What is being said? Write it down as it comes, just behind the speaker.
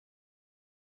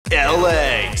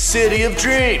LA, city of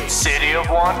dreams, city of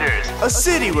wonders, a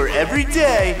city where every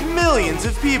day millions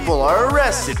of people are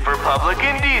arrested for public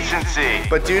indecency.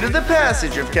 But due to the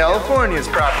passage of California's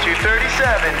Prop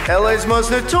 237, LA's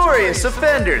most notorious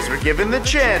offenders were given the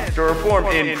chance to perform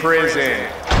in prison.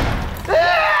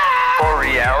 For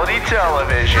reality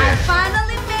television. I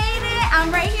finally made it.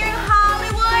 I'm right here in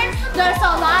Hollywood. There's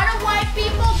a lot of white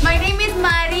people. My name is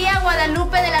Maria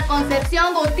Guadalupe de la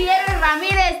Concepcion Gutierrez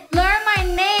Ramirez. Learn my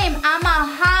name. I'm a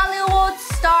Hollywood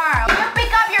star. You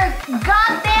pick up your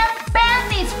goddamn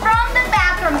panties from the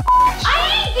bathroom. I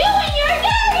ain't doing your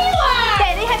dirty work. Te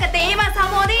dije que te ibas a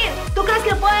morir. ¿Tú crees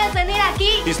que puedes venir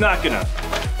aquí? She's not gonna.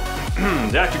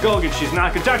 Dr. Gogan, she's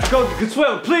not gonna. Dr. Gogan,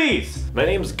 Consuela, please! My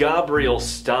name's Gabriel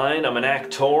Stein. I'm an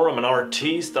actor, I'm an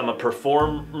artiste, I'm a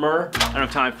performer. I don't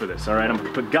have time for this, all right? I'm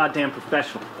a goddamn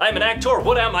professional. I'm an actor.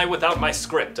 What am I without my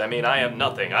script? I mean, I am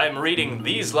nothing. I am reading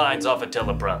these lines off a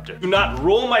teleprompter. Do not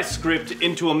roll my script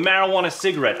into a marijuana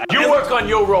cigarette. You work on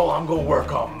your role, I'm gonna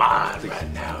work on mine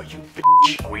right now, you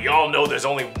bitch. We all know there's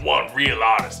only one real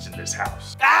artist in this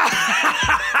house.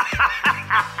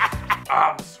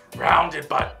 I'm surrounded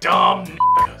by dumb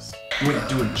niggas. We're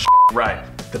doing right.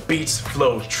 The beats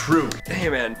flow true. Hey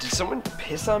man, did someone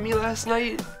piss on me last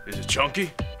night? Is it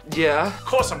chunky? Yeah. Of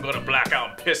course I'm gonna black out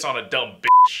and piss on a dumb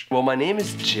bitch. Well, my name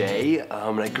is Jay,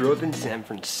 and I grew up in San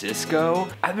Francisco.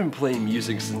 I've been playing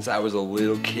music since I was a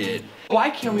little kid. Why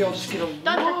can't we all just get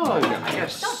along? I got a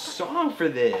song for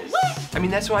this. I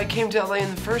mean, that's why I came to LA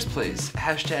in the first place.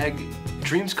 Hashtag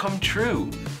dreams come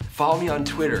true. Follow me on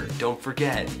Twitter, don't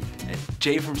forget, at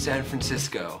Jay from San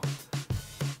Francisco.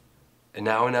 And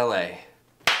now in LA.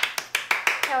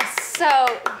 That was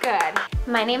so good.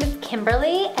 My name is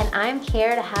Kimberly, and I'm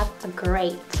here to have a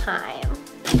great time.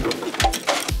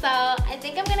 So I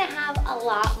think I'm gonna have a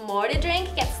lot more to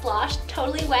drink, get sloshed,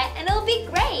 totally wet, and it'll be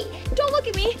great. Don't look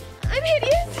at me. I'm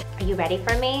hideous. Are you ready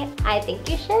for me? I think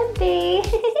you should be.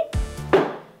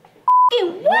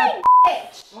 You white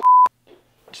bitch!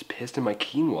 Just pissed in my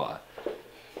quinoa.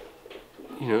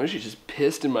 You know, she's just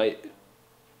pissed in my...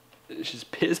 She's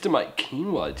pissed in my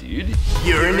quinoa, dude.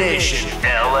 Urination,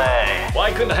 LA.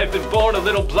 Why couldn't I have been born a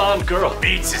little blonde girl?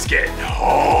 Beats is getting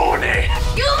horny.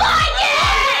 You like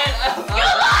it! You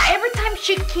like it! Every time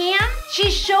she can,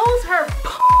 she shows her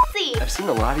pussy. I've seen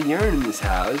a lot of urine in this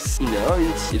house. You know,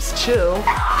 it's chill.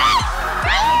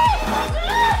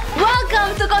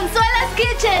 Welcome to Consuela's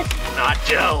kitchen. Not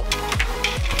Joe.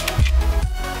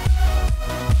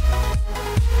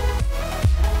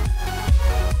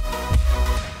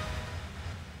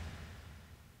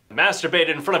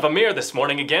 Masturbated in front of a mirror this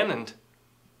morning again and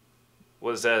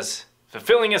was as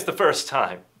fulfilling as the first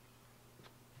time.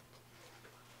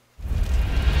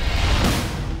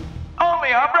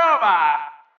 Only a robot.